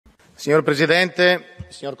Signor Presidente,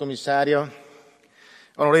 signor Commissario,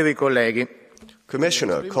 onorevoli colleghi.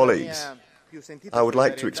 Commissioner, colleagues, I would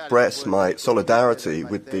like to express my solidarity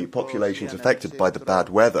with the populations affected by the bad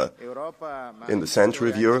weather in the centre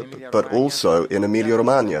of Europe, but also in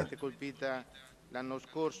Emilia-Romagna.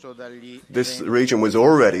 This region was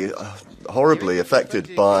already horribly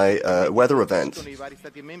affected by weather events.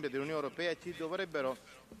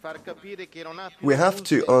 We have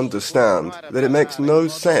to understand that it makes no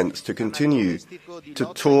sense to continue to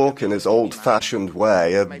talk in this old-fashioned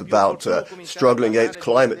way about struggling against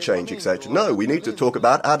climate change, etc. No, we need to talk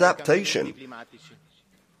about adaptation.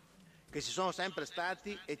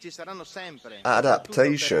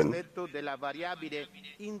 Adaptation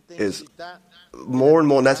is more and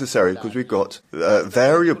more necessary because we've got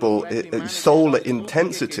variable solar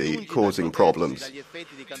intensity causing problems.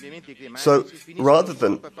 So rather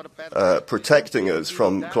than protecting us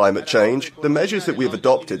from climate change, the measures that we've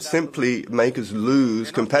adopted simply make us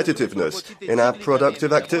lose competitiveness in our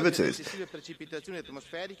productive activities.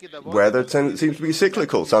 Weather seems to be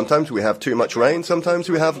cyclical. Sometimes we have too much rain, sometimes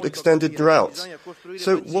we have extended droughts.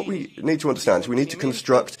 So what we need to understand is we need to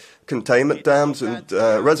construct containment dams and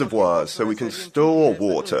reservoirs so we can store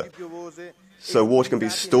water. So water can be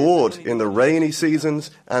stored in the rainy seasons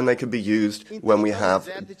and they can be used when we have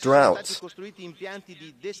droughts.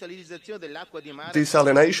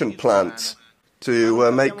 Desalination plants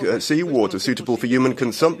to make seawater suitable for human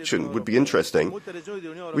consumption would be interesting.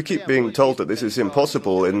 We keep being told that this is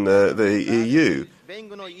impossible in the EU.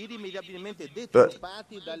 But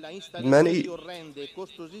many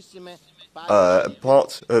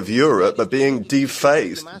parts of Europe are being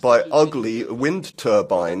defaced by ugly wind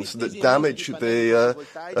turbines that damage the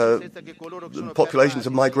populations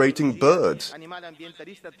of migrating birds.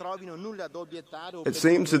 It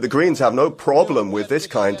seems that the Greens have no problem with this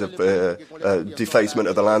kind of defacement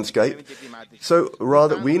of the landscape. So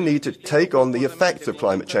rather, we need to take on the effects of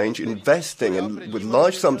climate change, investing with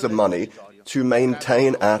large sums of money to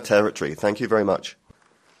maintain our territory. Thank you very much.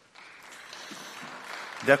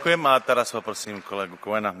 Thank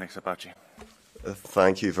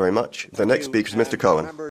you very much. The next speaker is Mr. Cohen.